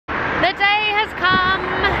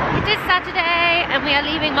Saturday and we are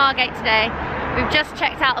leaving Margate today. We've just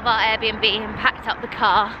checked out of our Airbnb and packed up the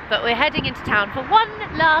car, but we're heading into town for one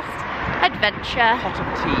last adventure. Pot of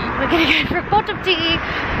tea. We're gonna go for a pot of tea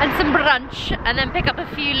and some brunch and then pick up a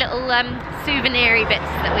few little souvenir-y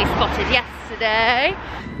bits that we spotted yesterday.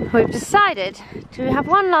 We've decided to have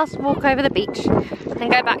one last walk over the beach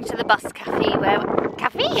and go back to the bus cafe where...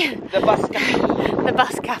 Cafe? The bus cafe. The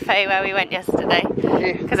bus cafe where we went yesterday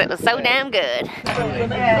because it was so damn good.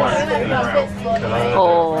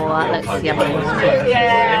 Oh, that looks yummy.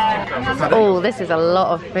 Oh, this is a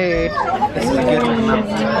lot of food. This is a good one.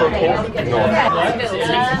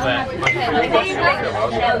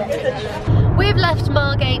 We've left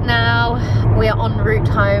Margate now. We are en route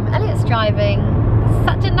home. Elliot's driving.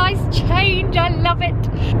 Such a nice change, I love it.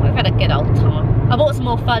 We've had a good old time. I bought some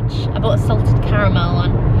more fudge. I bought a salted caramel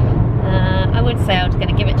one. I would say I was going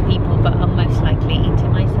to give it to people, but I'll most likely eat it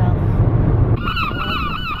myself.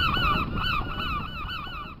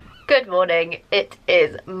 Good morning. It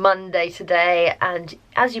is Monday today, and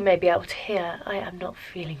as you may be able to hear, I am not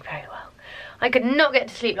feeling very well. I could not get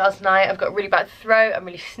to sleep last night. I've got a really bad throat, I'm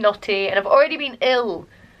really snotty, and I've already been ill.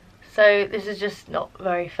 So this is just not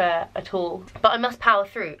very fair at all. But I must power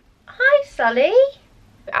through. Hi, Sully.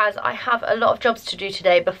 As I have a lot of jobs to do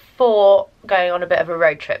today before going on a bit of a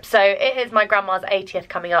road trip. So it is my grandma's 80th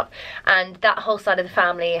coming up, and that whole side of the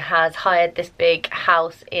family has hired this big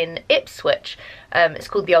house in Ipswich. It's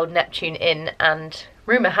called the Old Neptune Inn, and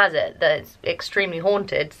rumour has it that it's extremely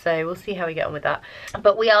haunted, so we'll see how we get on with that.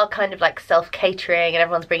 But we are kind of like self-catering and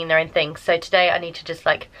everyone's bringing their own things. So today I need to just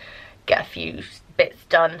like get a few bits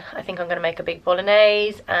done. I think I'm going to make a big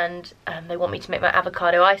bolognese, and they want me to make my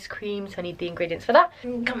avocado ice cream, so I need the ingredients for that.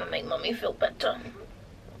 Come and make mummy feel better.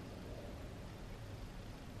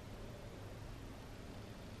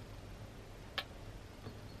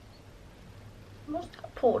 What's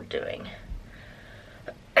that paw doing?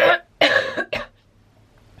 The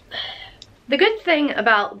good thing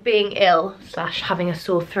about being ill / having a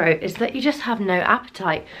sore throat is that you just have no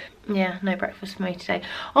appetite. Yeah, no breakfast for me today.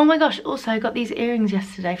 Oh my gosh, also I got these earrings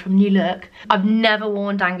yesterday from New Look. I've never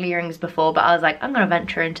worn dangly earrings before, but I was like, I'm gonna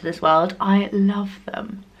venture into this world. I love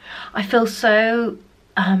them. I feel so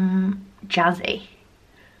jazzy.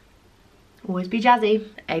 Always be jazzy,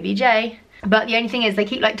 ABJ. But the only thing is they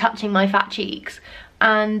keep like touching my fat cheeks.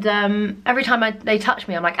 And every time they touch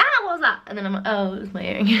me, I'm like, ah, what was that? And then I'm like, oh, it was my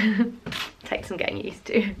earring. Takes some getting used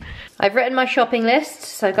to. I've written my shopping list.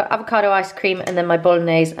 So I've got avocado ice cream and then my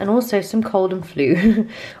bolognese and also some cold and flu.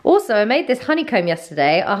 Also, I made this honeycomb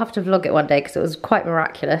yesterday. I'll have to vlog it one day because it was quite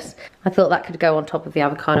miraculous. I thought that could go on top of the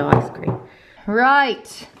avocado ice cream.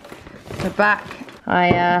 Right, we're back.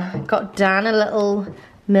 I got Dan a little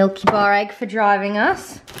Milky Bar egg for driving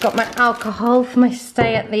us. Got my alcohol for my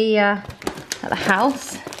stay at the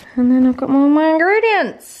house, and then I've got all my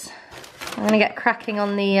ingredients. I'm gonna get cracking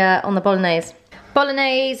on the bolognese.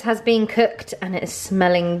 Bolognese has been cooked and it is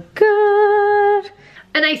smelling good.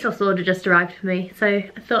 An ASOS order just arrived for me, so I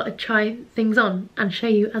thought I'd try things on and show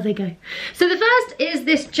you as I go. So the first is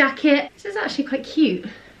this jacket. This is actually quite cute.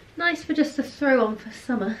 Nice for just to throw on for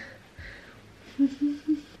summer.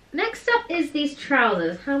 Next up is these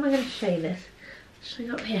trousers. How am I gonna show you this? I'll show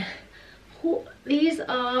you up here. These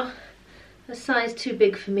are a size too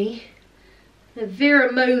big for me. They're Vera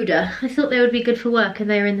Moda. I thought they would be good for work and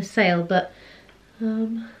they were in the sale, but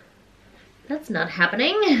that's not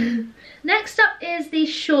happening. Next up is these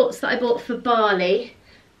shorts that I bought for Bali.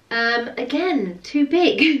 Again, too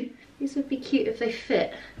big. These would be cute if they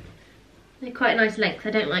fit. They're quite a nice length.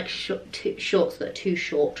 I don't like shorts that are too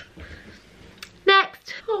short.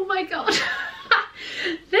 Next, oh my god.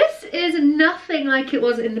 This is nothing like it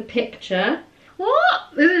was in the picture.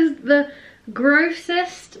 What? This is the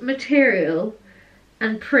grossest material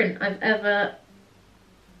and print I've ever...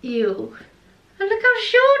 Ew. And look how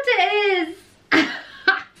short it is!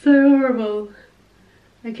 So horrible.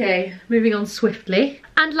 Okay, moving on swiftly.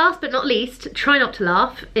 And last but not least, try not to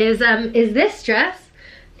laugh, is this dress.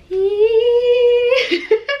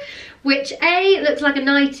 Which A, looks like a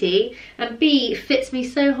nightie, and B, fits me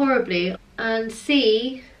so horribly, and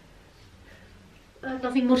C, I have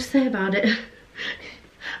nothing more to say about it.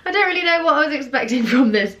 I don't really know what I was expecting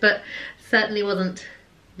from this, but certainly wasn't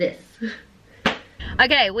this.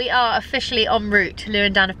 Okay, we are officially en route. Lou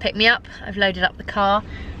and Dan have picked me up. I've loaded up the car.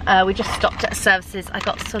 We just stopped at Services. I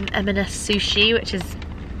got some M&S sushi, which is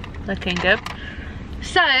looking good.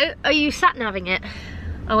 So, are you sat-navving it?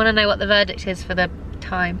 I want to know what the verdict is for the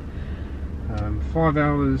time. 5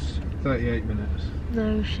 hours, 38 minutes.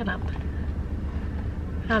 No, shut up.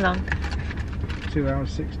 How long? 2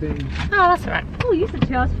 hours 16. Oh, that's alright. Oh, you said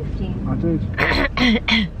 2 hours 15. I did.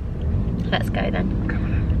 Let's go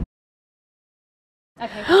then.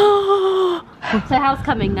 Okay. So how's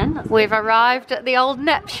coming then? We've arrived at the old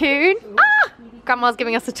Neptune. Ah! Grandma's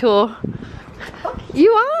giving us a tour.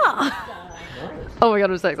 You are! Oh my god,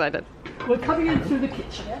 I'm so excited. We're coming in through the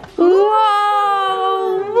kitchen.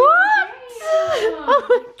 Whoa! What? Oh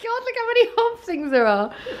my god, look how many hob things there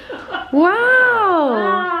are.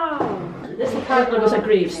 Wow! This apparently was a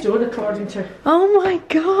gravestone, according to... Oh my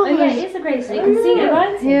god! Oh yeah, it is a gravestone. You can see it,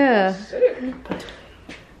 right? Yeah.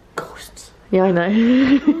 Ghosts. Yeah, I know.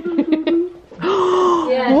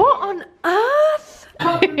 Yeah. What on earth?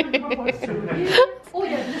 Oh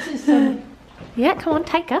yeah, this is... Yeah, come on,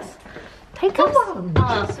 take us. Take us.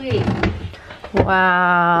 Oh, sweet.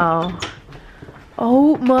 Wow.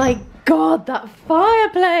 Oh my god, that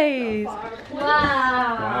fireplace.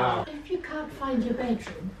 Wow. If you can't find your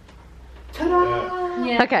bedroom, ta-da!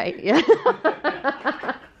 Yeah. Okay, yeah.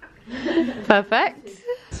 Perfect.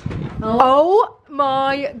 Oh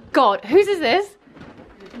my god, whose is this?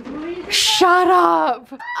 Shut up.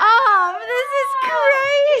 Oh, this is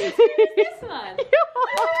crazy. This one.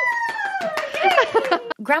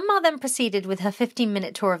 Grandma then proceeded with her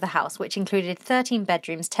 15-minute tour of the house, which included 13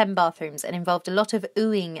 bedrooms, 10 bathrooms, and involved a lot of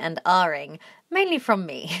oohing and ahhing, mainly from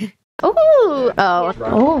me. Oh, oh, oh,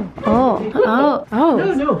 oh, oh, oh.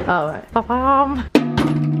 No, no. Oh, right. Ba-bam.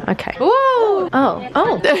 Okay. Whoa. Oh,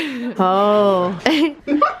 oh. Oh.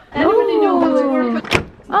 Anybody know how to work?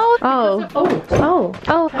 Oh, oh, oh, oh,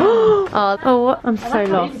 oh, oh, oh, what? I'm so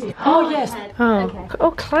lost. Oh yes. Oh,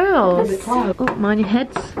 oh, clouds. Cloud. Oh, mind your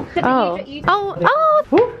heads. Oh, oh, oh,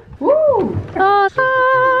 Woo! Woo! oh,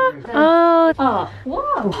 oh, Ah! Wow!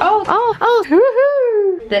 oh, oh,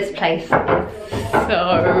 oh, woohoo! This place is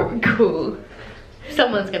so cool.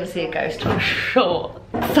 Someone's gonna see a ghost for sure.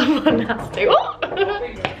 Someone has to. Oh.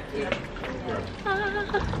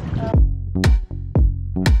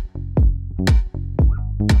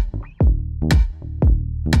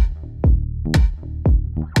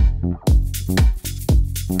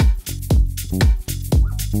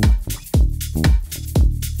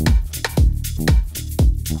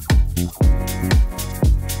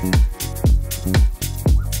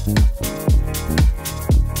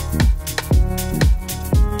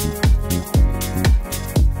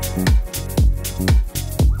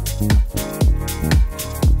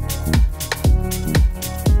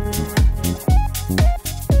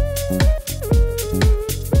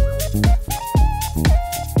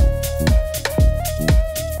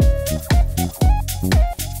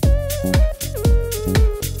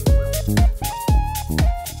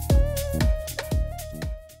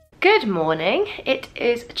 Good morning. It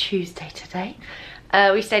is Tuesday today.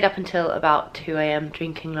 We stayed up until about 2 AM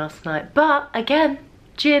drinking last night, but again,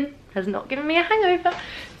 gin has not given me a hangover.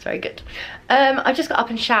 It's very good. I just got up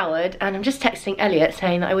and showered and I'm just texting Elliot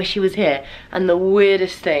saying that I wish he was here. And the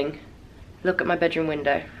weirdest thing, look at my bedroom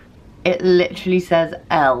window. It literally says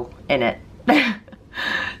L in it.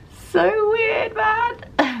 So weird,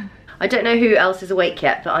 man. I don't know who else is awake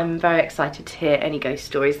yet, but I'm very excited to hear any ghost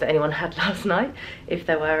stories that anyone had last night, if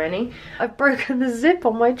there were any. I've broken the zip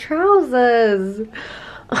on my trousers.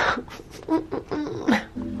 I've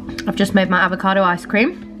just made my avocado ice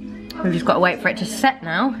cream. We've just got to wait for it to set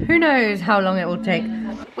now. Who knows how long it will take.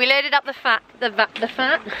 We loaded up the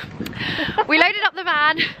We loaded up the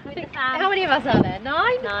van. How many of us are there?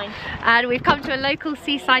 9? 9. And we've come to a local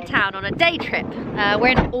seaside town on a day trip. We're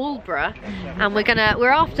in Aldborough, and we're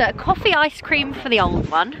after a coffee ice cream for the old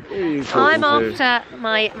one. I'm after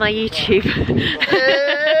my YouTube.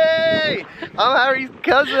 Hey! I'm Harry's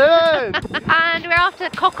cousin! And we're after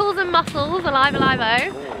cockles and mussels, alive,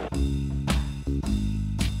 alive-o.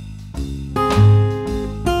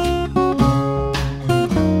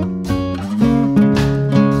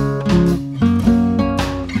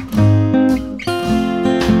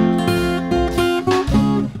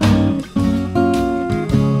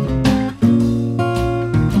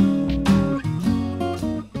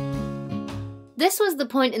 This was the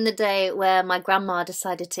point in the day where my grandma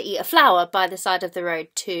decided to eat a flower by the side of the road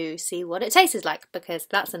to see what it tasted like, because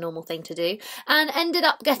that's a normal thing to do, and ended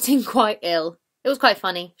up getting quite ill. It was quite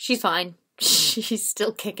funny. She's fine. She's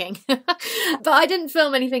still kicking. But I didn't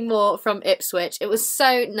film anything more from Ipswich. It was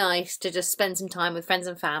so nice to just spend some time with friends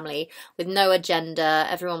and family with no agenda.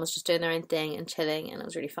 Everyone was just doing their own thing and chilling, and it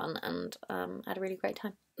was really fun, and I had a really great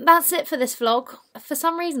time. That's it for this vlog. For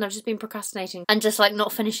some reason I've just been procrastinating and just like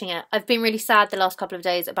not finishing it. I've been really sad the last couple of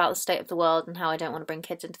days about the state of the world and how I don't want to bring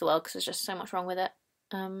kids into the world because there's just so much wrong with it.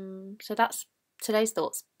 So that's today's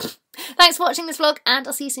thoughts. Thanks for watching this vlog, and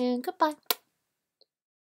I'll see you soon. Goodbye.